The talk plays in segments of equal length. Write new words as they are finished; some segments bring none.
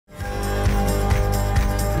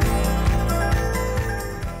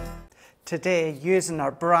today using our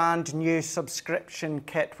brand new subscription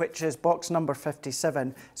kit, which is box number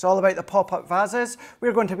 57. It's all about the pop-up vases.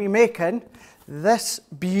 We're going to be making this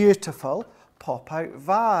beautiful pop-out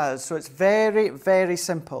vase. So it's very, very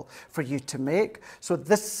simple for you to make. So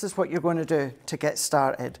this is what you're going to do to get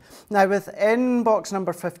started. Now within box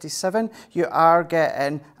number 57, you are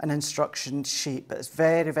getting an instruction sheet, but it's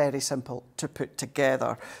very, very simple to put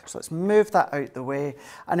together. So let's move that out the way.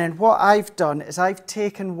 And then what I've done is I've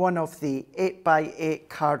taken one of the 8x8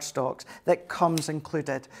 cardstocks that comes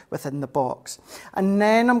included within the box. And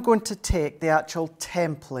then I'm going to take the actual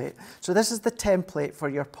template. So this is the template for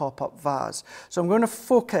your pop-up vase. So I'm going to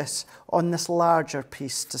focus on this larger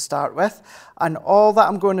piece to start with, and all that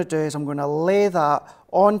I'm going to do is I'm going to lay that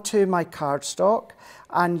onto my cardstock,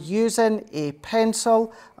 and using a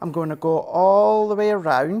pencil I'm going to go all the way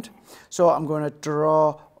around. So I'm going to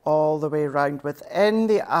draw all the way around within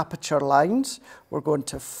the aperture lines. We're going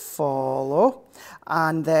to follow,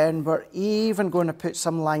 and then we're even going to put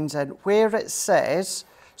some lines in where it says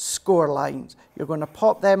score lines. You're going to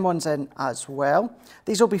pop them ones in as well.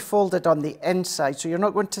 These will be folded on the inside, so you're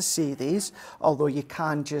not going to see these, although you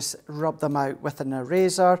can just rub them out with an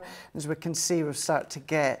eraser. As we can see, we'll start to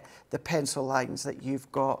get the pencil lines that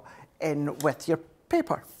you've got in with your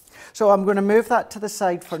paper. So I'm going to move that to the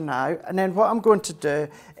side for now, and then what I'm going to do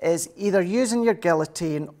is either using your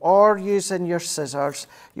guillotine or using your scissors,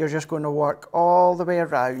 you're just going to work all the way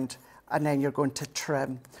around, and then you're going to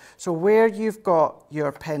trim. So where you've got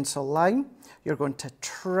your pencil line, you're going to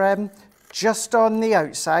trim just on the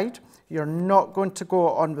outside. You're not going to go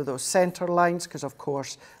on with those center lines because of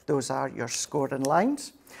course those are your scoring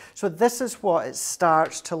lines. So this is what it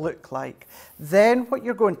starts to look like. Then what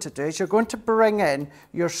you're going to do is you're going to bring in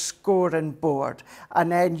your scoring board,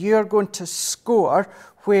 and then you're going to score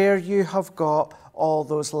where you have got all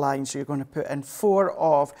those lines. So you're going to put in 4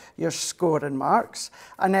 of your scoring marks,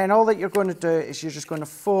 and then all that you're going to do is you're just going to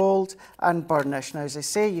fold and burnish. Now, as I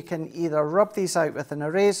say, you can either rub these out with an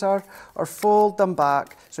eraser or fold them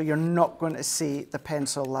back so you're not going to see the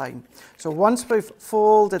pencil line. So once we've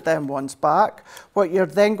folded them ones back, what you're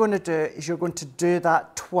then going to do is you're going to do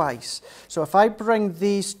that twice. So if I bring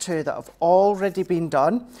these two that have already been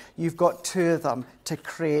done, you've got 2 of them to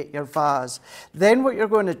create your vase. Then what you're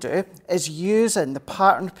going to do is using the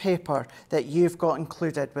patterned paper that you've got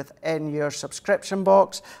included within your subscription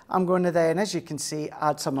box, I'm going to then, as you can see,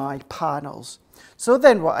 add some of my panels. So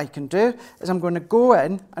then what I can do is I'm going to go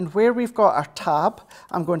in, and where we've got our tab,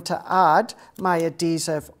 I'm going to add my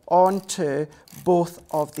adhesive onto both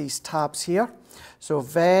of these tabs here. So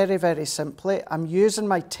very, very simply, I'm using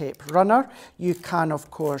my tape runner. You can,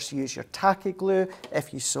 of course, use your tacky glue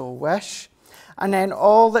if you so wish. And then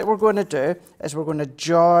all that we're going to do is we're going to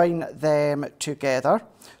join them together.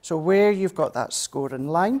 So where you've got that scoring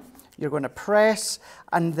line, you're going to press,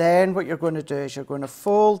 and then what you're going to do is you're going to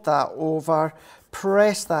fold that over,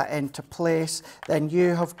 press that into place, then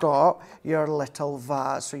you have got your little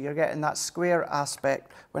vase. So you're getting that square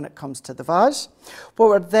aspect when it comes to the vase. What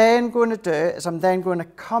we're then going to do is I'm then going to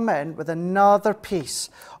come in with another piece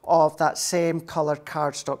of that same coloured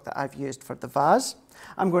cardstock that I've used for the vase.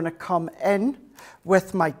 I'm going to come in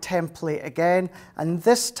with my template again, and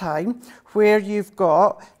this time where you've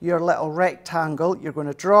got your little rectangle, you're going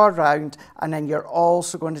to draw around, and then you're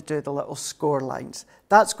also going to do the little score lines.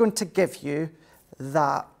 That's going to give you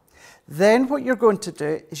that. Then what you're going to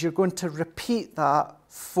do is you're going to repeat that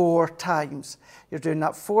 4 times. You're doing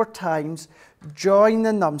that 4 times,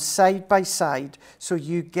 joining them side by side, so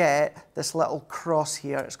you get this little cross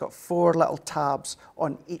here. It's got 4 little tabs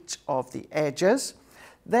on each of the edges.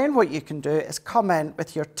 Then what you can do is come in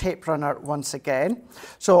with your tape runner once again.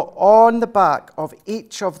 So on the back of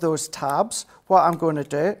each of those tabs, what I'm going to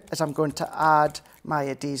do is I'm going to add my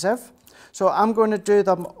adhesive. So I'm going to do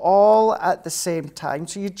them all at the same time.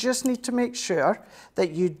 So you just need to make sure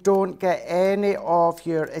that you don't get any of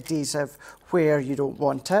your adhesive where you don't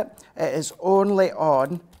want it. It is only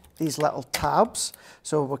on these little tabs.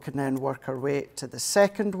 So we can then work our way to the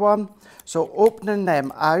second one. So opening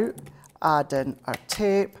them out, adding our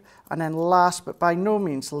tape, and then last but by no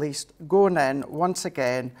means least, going in once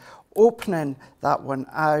again, opening that one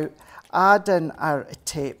out, adding our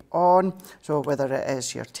tape on. So whether it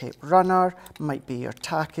is your tape runner, might be your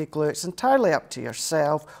tacky glue, it's entirely up to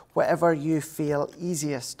yourself, whatever you feel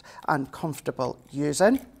easiest and comfortable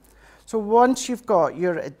using. So once you've got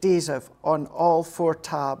your adhesive on all 4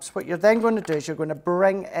 tabs, what you're then going to do is you're going to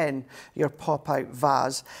bring in your pop-out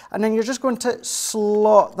vase, and then you're just going to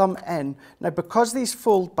slot them in. Now, because these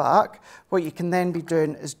fold back, what you can then be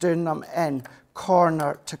doing is doing them in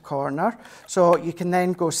corner to corner. So you can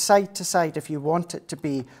then go side to side if you want it to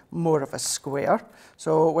be more of a square.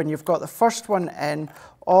 So when you've got the first one in,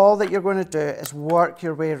 all that you're going to do is work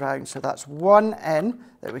your way around. So that's one in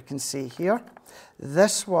that we can see here.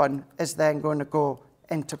 This one is then going to go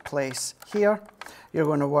into place here. You're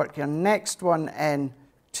going to work your next one in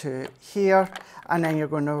to here, and then you're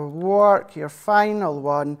going to work your final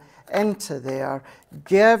one into there,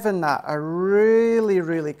 giving that a really,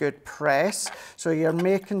 really good press. So you're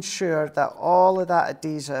making sure that all of that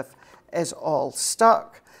adhesive is all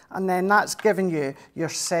stuck, and then that's giving you your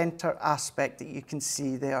center aspect that you can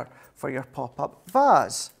see there for your pop-up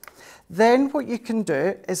vase. Then what you can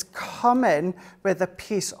do is come in with a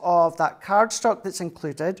piece of that cardstock that's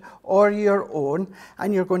included or your own,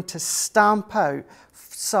 and you're going to stamp out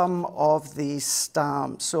some of these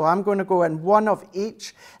stamps. So I'm going to go in one of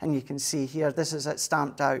each, and you can see here this is it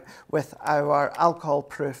stamped out with our alcohol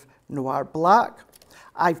proof Noir Black.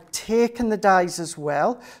 I've taken the dies as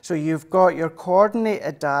well, so you've got your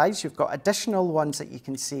coordinated dies, you've got additional ones that you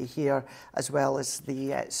can see here, as well as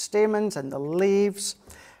the stamens and the leaves.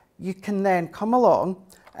 You can then come along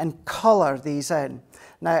and colour these in.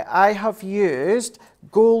 Now I have used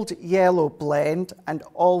gold yellow blend and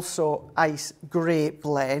also ice grey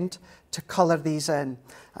blend to colour these in,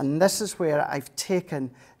 and this is where I've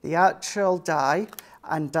taken the actual die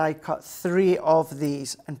and die cut 3 of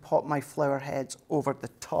these and popped my flower heads over the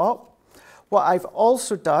top. What I've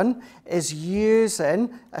also done is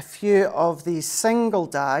using a few of these single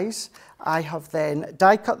dies, I have then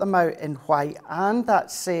die cut them out in white and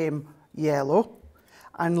that same yellow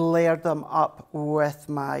and layered them up with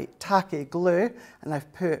my tacky glue, and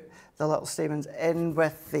I've put the little stamens in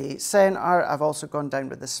with the centre. I've also gone down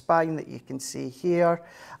with the spine that you can see here,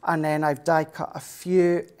 and then I've die cut a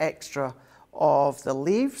few extra of the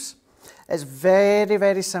leaves. It's very,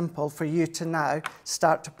 very simple for you to now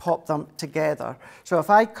start to pop them together. So if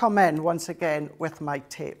I come in once again with my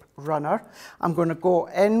tape runner, I'm going to go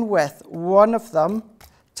in with one of them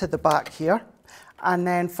to the back here. And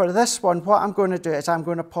then for this one, what I'm going to do is I'm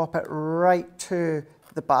going to pop it right to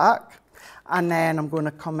the back. And then I'm going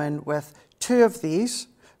to come in with 2 of these.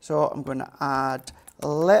 So I'm going to add a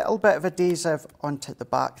little bit of adhesive onto the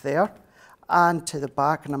back there and to the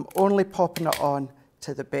back. And I'm only popping it on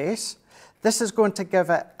to the base. This is going to give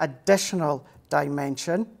it additional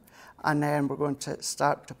dimension, and then we're going to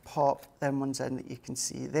start to pop them ones in that you can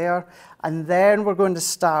see there. And then we're going to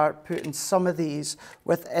start putting some of these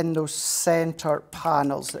within those center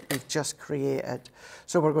panels that we've just created.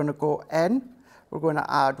 So we're going to go in, we're going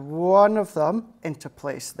to add one of them into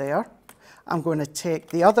place there. I'm going to take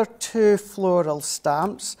the other 2 floral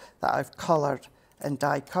stamps that I've colored and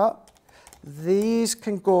die cut. These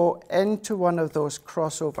can go into one of those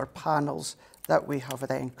crossover panels that we have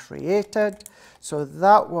then created. So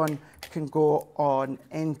that one can go on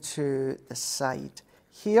into the side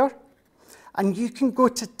here. And you can go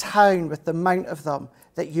to town with the amount of them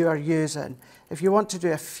that you are using. If you want to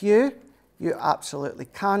do a few, you absolutely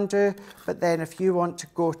can do. But then if you want to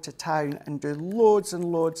go to town and do loads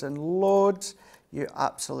and loads and loads, you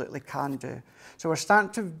absolutely can do. So we're starting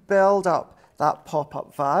to build up that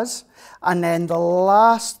pop-up vase. And then the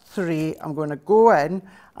last 3, I'm going to go in,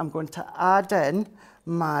 I'm going to add in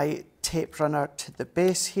my tape runner to the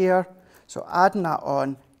base here. So adding that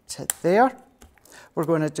on to there. We're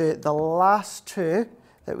going to do the last 2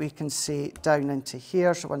 that we can see down into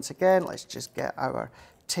here. So once again, let's just get our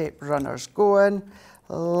tape runners going.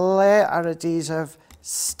 Let our adhesive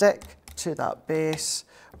stick to that base.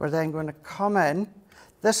 We're then going to come in.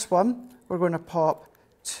 This one, we're going to pop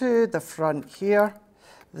to the front here.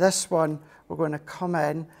 This one, we're going to come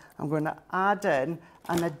in. I'm going to add in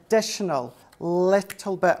an additional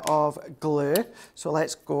little bit of glue. So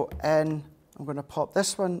let's go in. I'm going to pop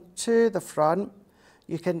this one to the front.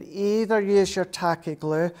 You can either use your tacky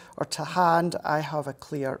glue or to hand. I have a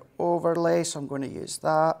clear overlay, so I'm going to use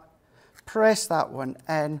that. Press that one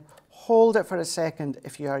in. Hold it for a second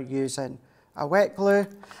if you are using a wet glue.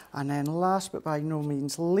 And then last but by no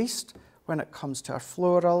means least, when it comes to our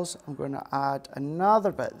florals, I'm going to add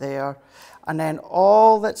another bit there. And then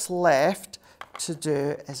all that's left to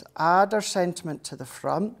do is add our sentiment to the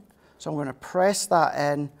front. So I'm going to press that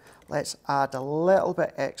in. Let's add a little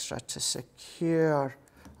bit extra to secure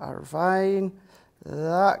our vine.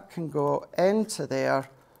 That can go into there,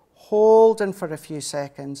 holding for a few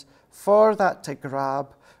seconds for that to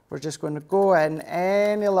grab. We're just going to go in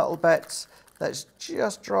any little bits that's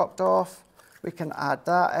just dropped off. We can add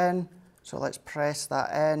that in. So let's press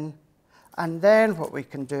that in. And then what we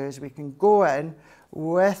can do is we can go in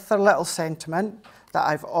with a little sentiment that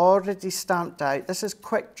I've already stamped out. This is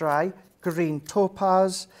quick dry green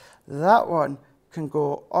topaz. That one can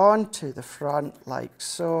go onto the front like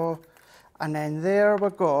so. And then there we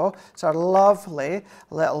go. It's our lovely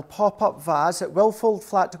little pop-up vase. It will fold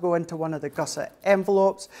flat to go into one of the gusset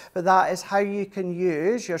envelopes, but that is how you can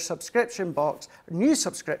use your subscription box, new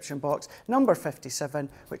subscription box, number 57,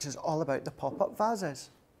 which is all about the pop-up vases.